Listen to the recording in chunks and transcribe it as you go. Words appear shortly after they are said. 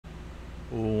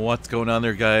What's going on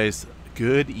there, guys?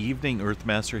 Good evening,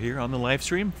 Earthmaster here on the live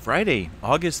stream. Friday,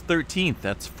 August 13th.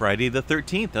 That's Friday the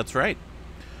 13th. That's right.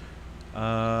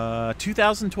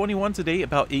 2021 today,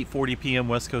 about 8:40 p.m.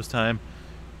 West Coast time.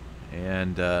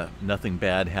 And nothing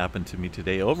bad happened to me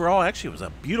today. Overall, actually, it was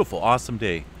a beautiful, awesome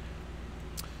day.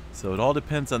 So it all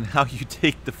depends on how you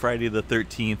take the Friday the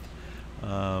 13th.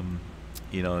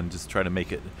 You know, and just try to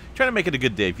make it a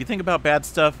good day. If you think about bad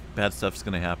stuff's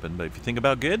going to happen. But if you think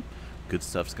about good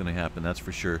stuff's going to happen, that's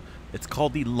for sure. It's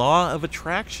called the law of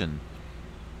attraction.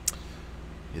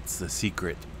 It's the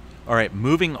secret. All right,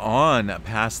 moving on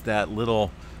past that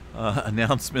little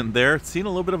announcement there. Seen a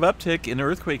little bit of uptick in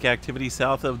earthquake activity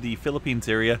south of the Philippines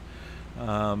area.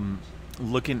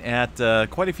 Looking at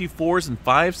quite a few 4s and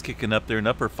 5s kicking up there, an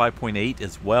upper 5.8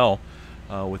 as well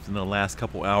within the last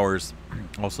couple hours.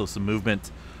 Also some movement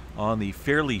on the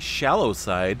fairly shallow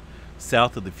side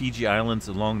south of the Fiji Islands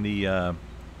along the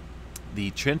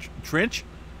trench.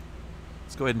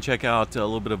 Let's go ahead and check out a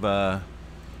little bit of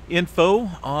info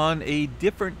on a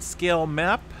different scale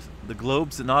map. The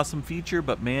globe's an awesome feature,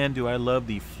 but man, do I love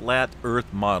the flat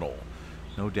Earth model,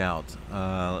 no doubt.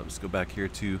 Let's go back here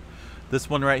to this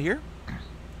one right here.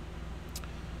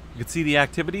 You can see the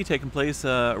activity taking place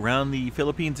around the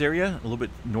Philippines area, a little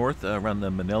bit north around the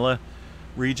Manila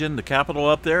region, the capital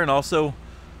up there, and also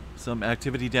some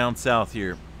activity down south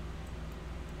here.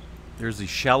 There's the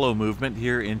shallow movement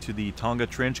here into the Tonga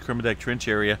Trench, Kermadec Trench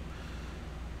area.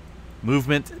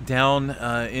 Movement down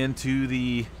into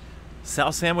the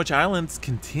South Sandwich Islands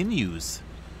continues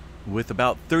with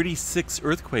about 36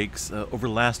 earthquakes over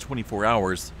the last 24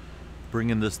 hours,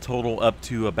 bringing this total up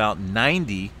to about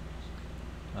 90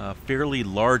 fairly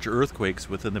large earthquakes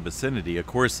within the vicinity. Of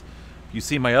course, if you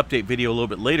see my update video a little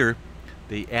bit later,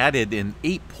 they added an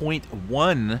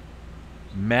 8.1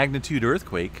 magnitude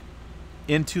earthquake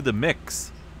into the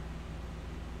mix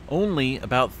only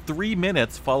about 3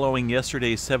 minutes following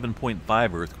yesterday's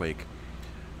 7.5 earthquake.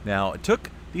 Now, it took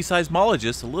these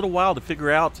seismologists a little while to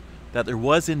figure out that there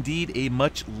was indeed a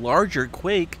much larger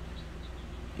quake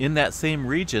in that same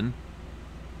region.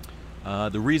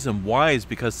 The reason why is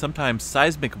because sometimes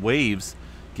seismic waves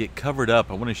get covered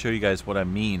up. I want to show you guys what I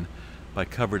mean by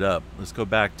covered up. Let's go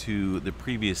back to the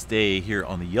previous day here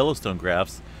on the Yellowstone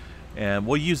graphs, and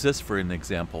we'll use this for an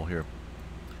example here.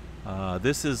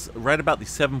 This is right about the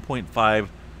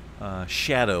 7.5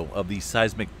 shadow of these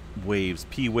seismic waves,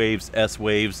 P waves, S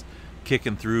waves,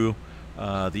 kicking through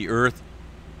the Earth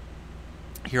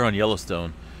here on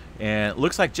Yellowstone. And it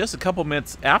looks like just a couple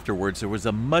minutes afterwards, there was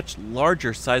a much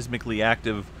larger seismically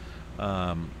active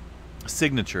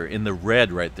signature in the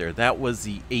red right there. That was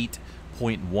the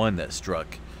 8.1 that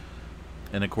struck.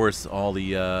 And of course, all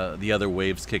the other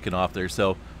waves kicking off there.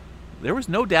 So there was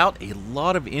no doubt a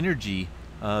lot of energy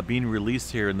being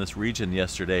released here in this region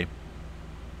yesterday.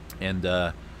 And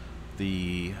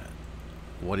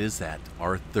what is that?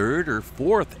 Our third or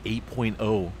fourth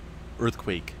 8.0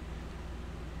 earthquake.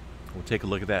 We'll take a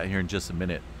look at that here in just a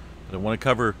minute. But I want to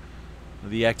cover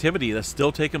the activity that's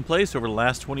still taking place over the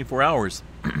last 24 hours.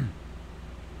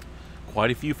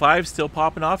 Quite a few 5s still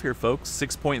popping off here, folks.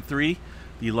 6.3,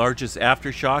 the largest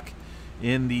aftershock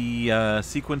in the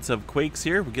sequence of quakes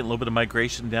here. We're getting a little bit of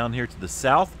migration down here to the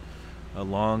south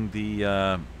along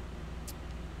the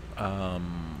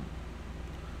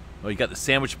you got the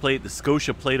Sandwich Plate, the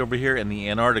Scotia Plate over here, and the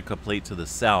Antarctica Plate to the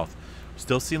south.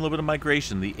 Still seeing a little bit of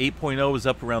migration. The 8.0 was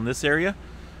up around this area.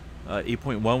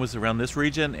 8.1 was around this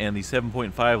region, and the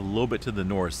 7.5 a little bit to the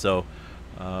north. So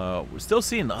we're still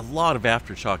seeing a lot of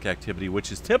aftershock activity,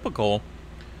 which is typical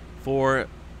for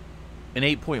an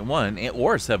 8.1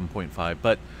 or a 7.5.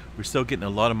 But we're still getting a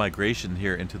lot of migration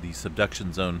here into the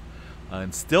subduction zone,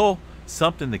 and still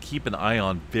something to keep an eye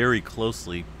on very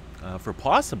closely for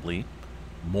possibly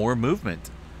more movement.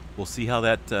 We'll see how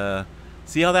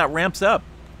that ramps up.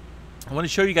 I want to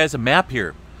show you guys a map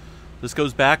here. This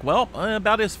goes back, well,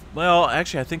 about as well.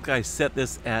 Actually, I think I set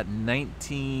this at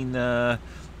 19. Let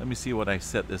me see what I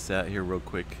set this at here real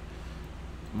quick.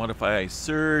 Modify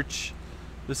search.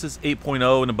 This is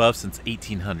 8.0 and above since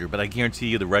 1800, but I guarantee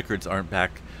you the records aren't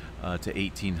back to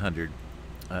 1800.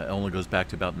 It only goes back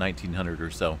to about 1900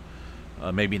 or so.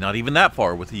 Maybe not even that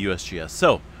far with the USGS.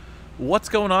 So, what's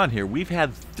going on here? We've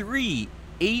had 3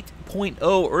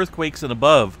 8.0 earthquakes and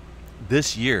above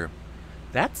this year.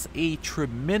 That's a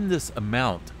tremendous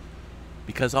amount,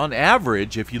 because on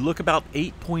average, if you look about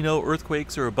 8.0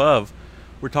 earthquakes or above,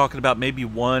 we're talking about maybe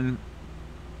one,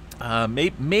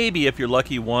 maybe if you're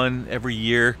lucky, one every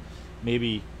year,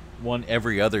 maybe one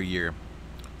every other year.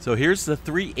 So here's the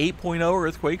 3 8.0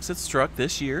 earthquakes that struck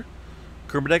this year.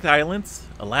 Kermadec Islands,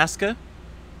 Alaska,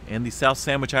 and the South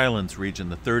Sandwich Islands region,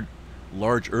 the third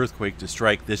large earthquake to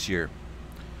strike this year.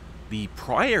 The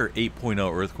prior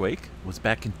 8.0 earthquake was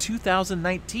back in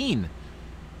 2019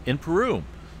 in Peru.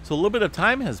 So a little bit of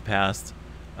time has passed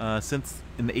since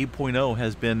an 8.0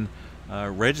 has been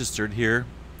registered here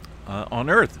on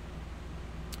Earth.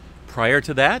 Prior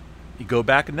to that, you go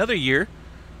back another year,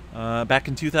 back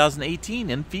in 2018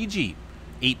 in Fiji,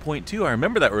 8.2. I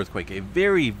remember that earthquake, a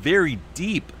very, very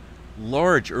deep,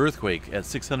 large earthquake at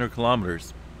 600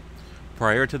 kilometers.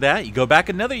 Prior to that, you go back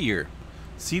another year.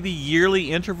 See the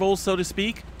yearly intervals, so to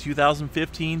speak?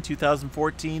 2015,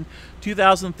 2014,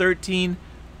 2013,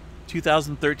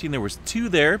 2013. There was 2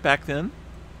 there back then.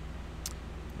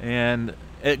 And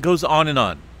it goes on and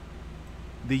on.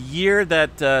 The year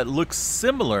that looks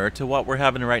similar to what we're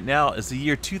having right now is the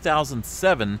year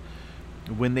 2007,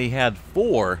 when they had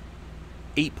 4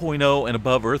 8.0 and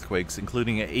above earthquakes,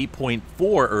 including an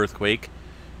 8.4 earthquake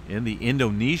in the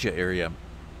Indonesia area.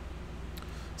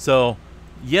 So,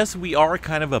 yes, we are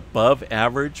kind of above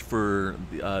average for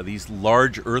these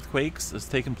large earthquakes that's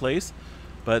taken place,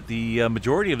 but the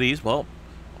majority of these, well,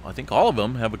 I think all of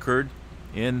them have occurred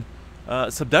in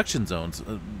subduction zones.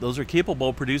 Those are capable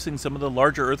of producing some of the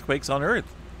larger earthquakes on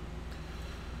Earth.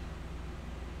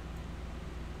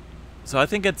 So I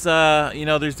think it's, you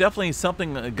know, there's definitely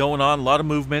something going on, a lot of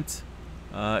movement.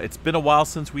 It's been a while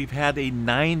since we've had a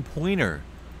 9-pointer,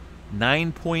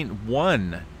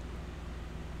 9.1.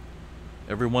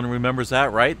 Everyone remembers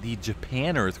that, right? The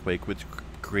Japan earthquake, which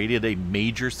created a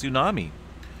major tsunami.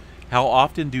 How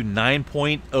often do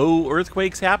 9.0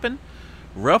 earthquakes happen?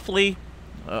 Roughly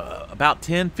about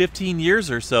 10, 15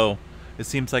 years or so, it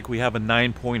seems like we have a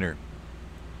 9-pointer.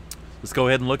 Let's go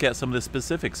ahead and look at some of the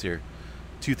specifics here.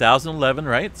 2011,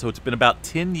 right? So it's been about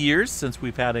 10 years since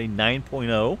we've had a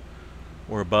 9.0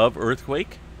 or above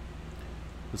earthquake.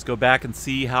 Let's go back and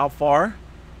see how far.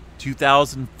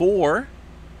 2004.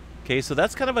 Okay, so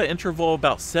that's kind of an interval of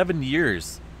about 7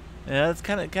 years. Yeah, that's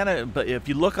kind of, but if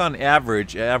you look on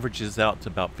average, it averages out to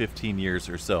about 15 years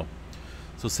or so.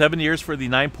 So 7 years for the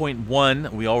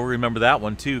 9.1. We all remember that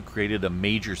one too. Created a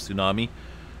major tsunami.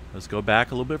 Let's go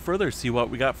back a little bit further, see what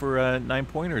we got for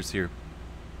 9-pointers here.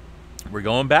 We're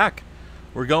going back.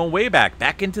 We're going way back,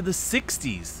 back into the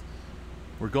 60s.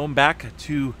 We're going back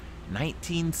to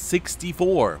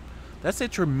 1964. That's a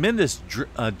tremendous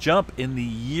jump in the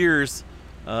years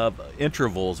of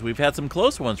intervals. We've had some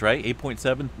close ones, right? 8.7,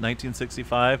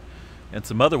 1965, and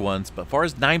some other ones. But as far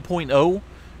as 9.0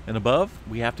 and above,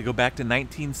 we have to go back to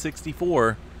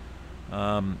 1964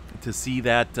 to see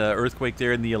that earthquake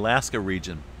there in the Alaska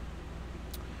region.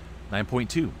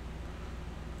 9.2.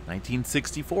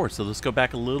 1964. So let's go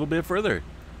back a little bit further.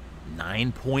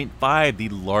 9.5, the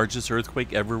largest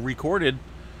earthquake ever recorded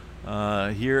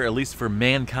here, at least for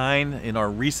mankind in our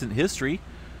recent history.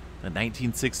 The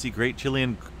 1960 Great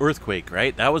Chilean earthquake,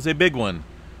 right? That was a big one.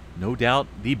 No doubt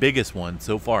the biggest one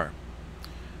so far.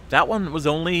 That one was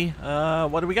only,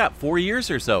 what do we got? 4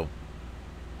 years or so.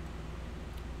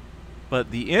 But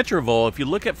the interval, if you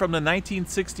look at from the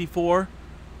 1964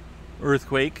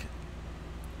 earthquake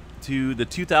to the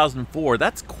 2004,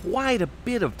 that's quite a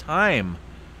bit of time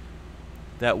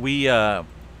that we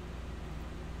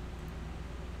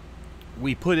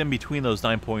put in between those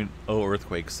 9.0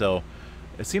 earthquakes. So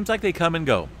it seems like they come and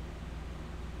go.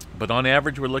 But on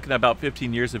average, we're looking at about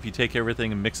 15 years if you take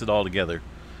everything and mix it all together.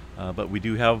 But we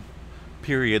do have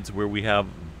periods where we have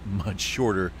much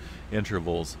shorter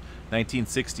intervals.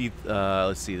 1960,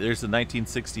 let's see, there's the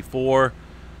 1964.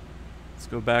 Let's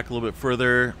go back a little bit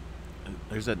further.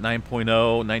 There's that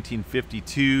 9.0,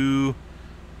 1952.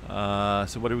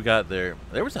 So what do we got there?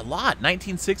 There was a lot.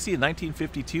 1960 and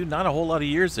 1952, not a whole lot of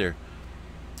years there.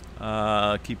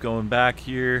 Keep going back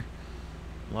here.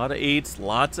 A lot of 8s,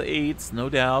 lots of 8s, no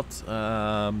doubt.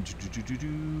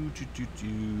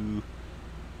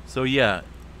 So yeah,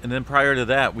 and then prior to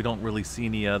that, we don't really see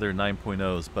any other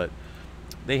 9.0s, but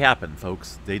they happen,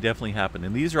 folks. They definitely happen.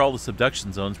 And these are all the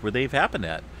subduction zones where they've happened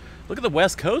at. Look at the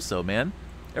West Coast, though, man.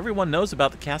 Everyone knows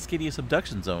about the Cascadia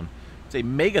subduction zone. It's a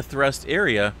mega thrust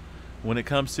area when it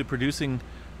comes to producing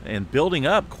and building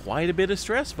up quite a bit of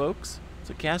stress, folks. It's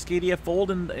a Cascadia fold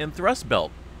and thrust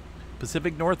belt.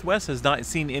 Pacific Northwest has not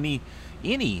seen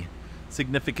any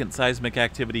significant seismic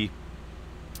activity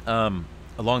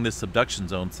along this subduction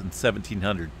zone since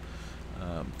 1700,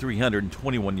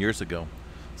 321 years ago.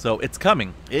 So it's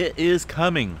coming. It is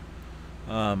coming.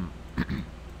 Also,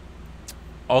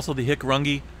 the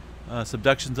Hikurangi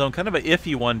subduction zone, kind of an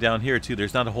iffy one down here too.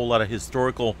 There's not a whole lot of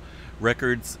historical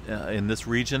records in this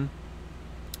region,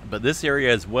 but this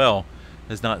area as well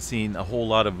has not seen a whole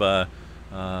lot of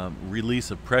release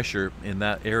of pressure in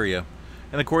that area.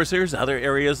 And of course, there's other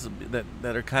areas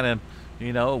that are kind of,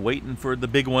 you know, waiting for the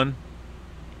big one.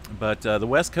 But the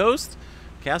West Coast,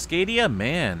 Cascadia,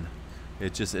 man,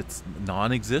 it's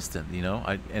non-existent, you know,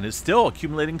 and it's still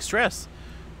accumulating stress.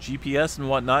 GPS and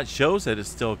whatnot shows that it's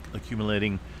still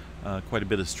accumulating quite a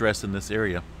bit of stress in this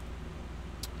area.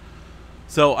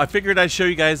 So I figured I'd show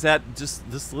you guys that,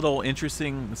 just this little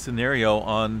interesting scenario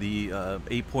on the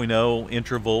 8.0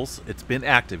 intervals. It's been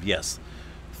active, yes.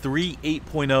 3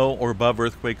 8.0 or above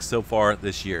earthquakes so far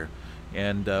this year.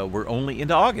 And we're only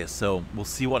into August, so we'll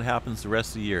see what happens the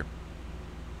rest of the year.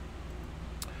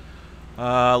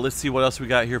 Let's see what else we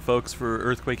got here, folks, for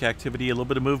earthquake activity. A little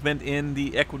bit of movement in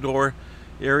the Ecuador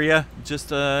area,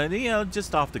 just you know,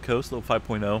 just off the coast, little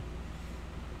 5.0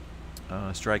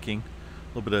 striking.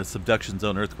 A little bit of subduction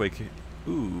zone earthquake.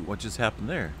 Ooh, what just happened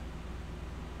there?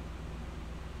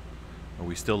 Are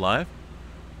we still live?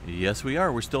 Yes, we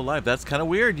are. We're still live. That's kind of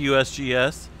weird,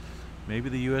 USGS. Maybe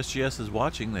the USGS is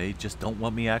watching. They just don't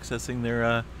want me accessing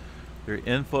their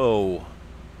info.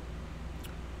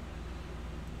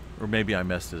 Or maybe I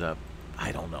messed it up.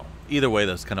 I don't know. Either way,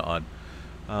 that's kind of odd.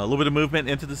 A little bit of movement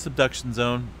into the subduction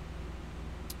zone.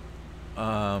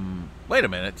 Wait a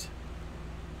minute.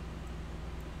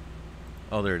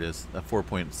 Oh, there it is.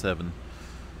 4.7.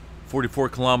 44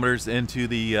 kilometers into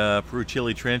the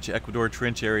Peru-Chile Trench, Ecuador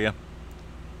Trench area.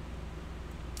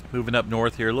 Moving up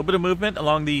north here. A little bit of movement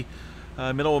along the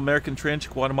Middle American Trench,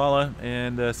 Guatemala,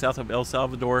 and south of El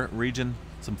Salvador region.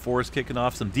 Some forest kicking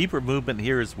off. Some deeper movement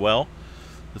here as well.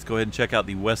 Let's go ahead and check out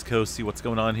the West Coast, see what's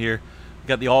going on here. We've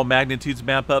got the all magnitudes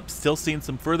map up. Still seeing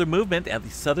some further movement at the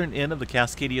southern end of the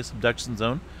Cascadia subduction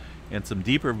zone, and some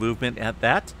deeper movement at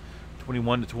that.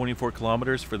 21 to 24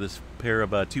 kilometers for this pair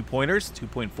of 2-pointers,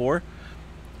 2.4.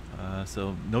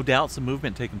 So no doubt some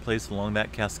movement taking place along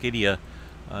that Cascadia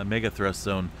megathrust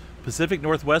zone. Pacific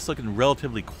Northwest looking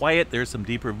relatively quiet. There's some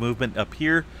deeper movement up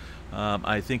here.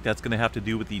 I think that's going to have to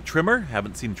do with the tremor.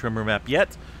 Haven't seen tremor map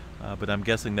yet, but I'm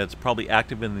guessing that's probably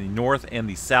active in the north and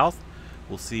the south.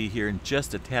 We'll see here in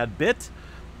just a tad bit.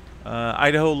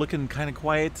 Idaho looking kind of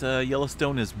quiet.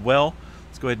 Yellowstone as well.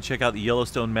 Let's go ahead and check out the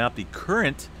Yellowstone map, the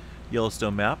current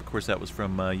Yellowstone map. Of course, that was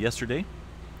from yesterday.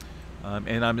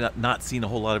 And I'm not seeing a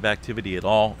whole lot of activity at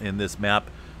all in this map.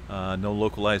 No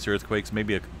localized earthquakes,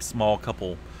 maybe a small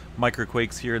couple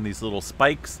microquakes here in these little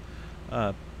spikes.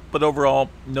 But overall,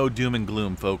 no doom and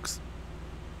gloom, folks.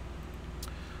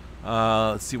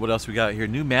 Let's see what else we got here.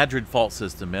 New Madrid fault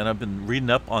system, man. I've been reading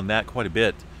up on that quite a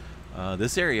bit.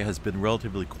 This area has been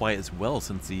relatively quiet as well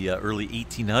since the early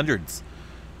 1800s.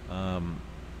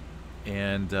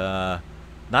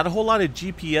 Not a whole lot of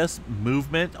GPS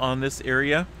movement on this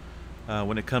area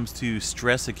when it comes to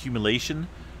stress accumulation,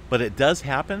 but it does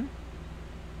happen.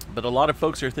 But a lot of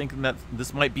folks are thinking that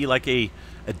this might be like a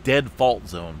dead fault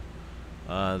zone,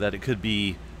 that it could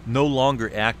be no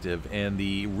longer active and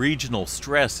the regional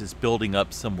stress is building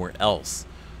up somewhere else.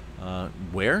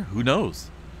 Where? Who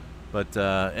knows? But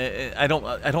I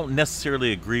don't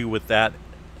necessarily agree with that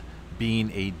being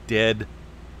a dead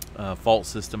fault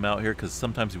system out here, because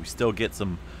sometimes we still get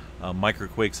some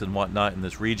microquakes and whatnot in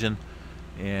this region,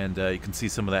 and you can see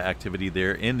some of that activity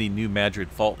there in the New Madrid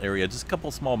fault area. Just a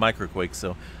couple small microquakes,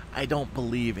 so I don't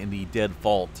believe in the dead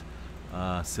fault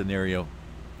scenario.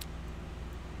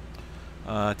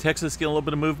 Texas getting a little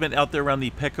bit of movement out there around the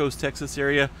Pecos, Texas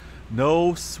area.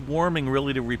 No swarming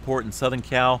really to report in Southern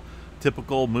Cal.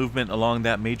 Typical movement along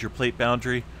that major plate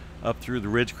boundary up through the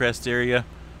Ridgecrest area.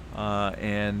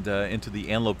 And into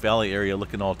the Antelope Valley area,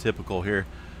 looking all typical here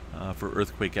for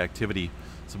earthquake activity.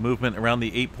 Some movement around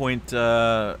the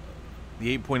 8.0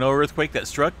 earthquake that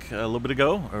struck a little bit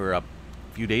ago, or a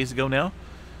few days ago now,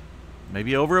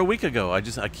 maybe over a week ago. I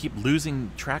keep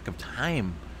losing track of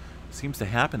time. It seems to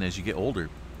happen as you get older.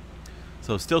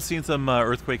 So still seeing some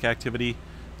earthquake activity,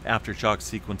 aftershock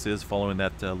sequences following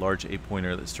that large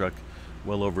 8-pointer that struck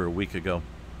well over a week ago.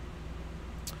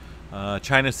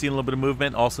 China's seeing a little bit of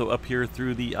movement also up here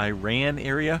through the Iran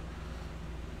area.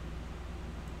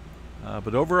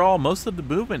 But overall, most of the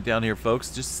movement down here,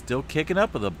 folks, just still kicking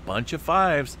up with a bunch of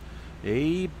fives.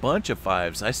 A bunch of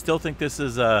fives. I still think this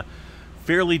is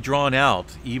fairly drawn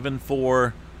out, even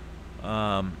for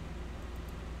an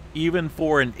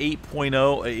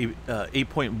 8.0,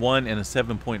 8.1, and a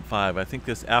 7.5. I think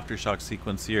this aftershock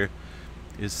sequence here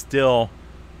is still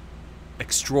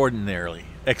extraordinary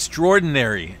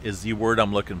is the word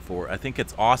I'm looking for. I think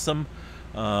it's awesome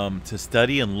to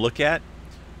study and look at,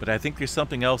 but I think there's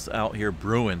something else out here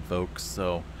brewing, folks.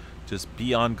 So just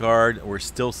be on guard. We're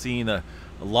still seeing a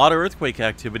lot of earthquake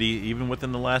activity even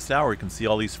within the last hour. You can see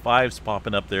all these fives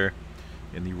popping up there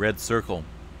in the red circle.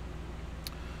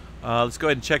 Let's go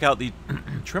ahead and check out the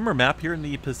tremor map here in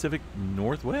the Pacific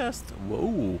Northwest.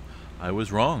 Whoa, I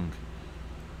was wrong.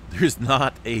 There's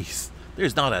not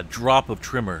a drop of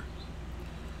tremor.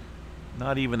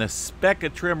 Not even a speck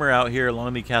of tremor out here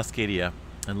along the Cascadia,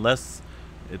 unless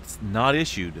it's not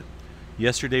issued.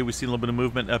 Yesterday we seen a little bit of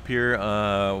movement up here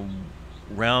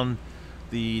around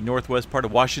the northwest part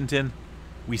of Washington.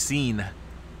 We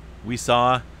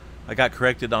saw. I got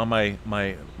corrected on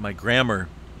my grammar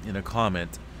in a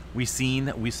comment. We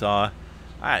saw.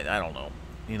 I don't know.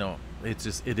 You know, it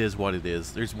is what it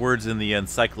is. There's words in the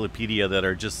encyclopedia that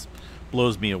are just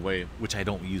blows me away, which I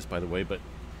don't use, by the way. But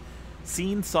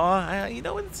seen, saw, you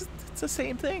know, it's the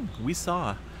same thing. We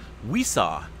saw.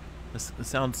 This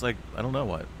sounds like, I don't know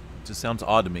what. It just sounds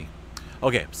odd to me.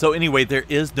 Okay, so anyway, there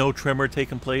is no tremor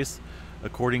taking place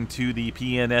according to the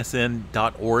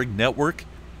PNSN.org network,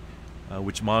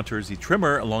 which monitors the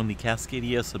tremor along the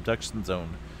Cascadia subduction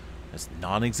zone. It's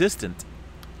non-existent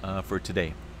for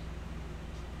today.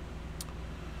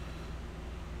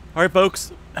 All right,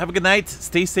 folks, have a good night.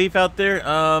 Stay safe out there,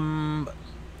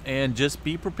 and just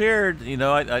be prepared. You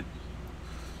know,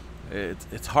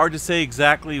 it's hard to say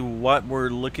exactly what we're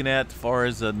looking at as far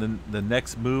as the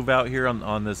next move out here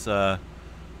on this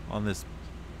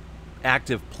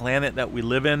active planet that we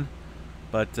live in,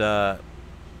 but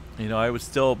you know, I would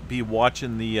still be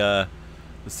watching the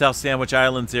South Sandwich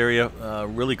Islands area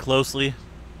really closely.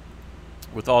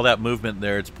 With all that movement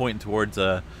there, it's pointing towards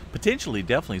potentially,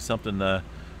 definitely something,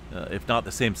 if not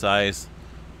the same size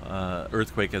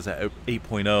earthquake as that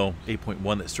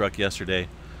 8.1 that struck yesterday.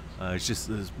 It's just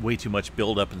there's way too much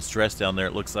buildup and stress down there,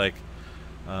 it looks like,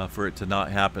 for it to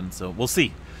not happen. So we'll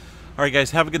see. All right,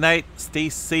 guys, have a good night. Stay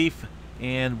safe,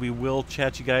 and we will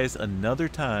chat you guys another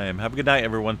time. Have a good night,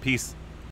 everyone. Peace.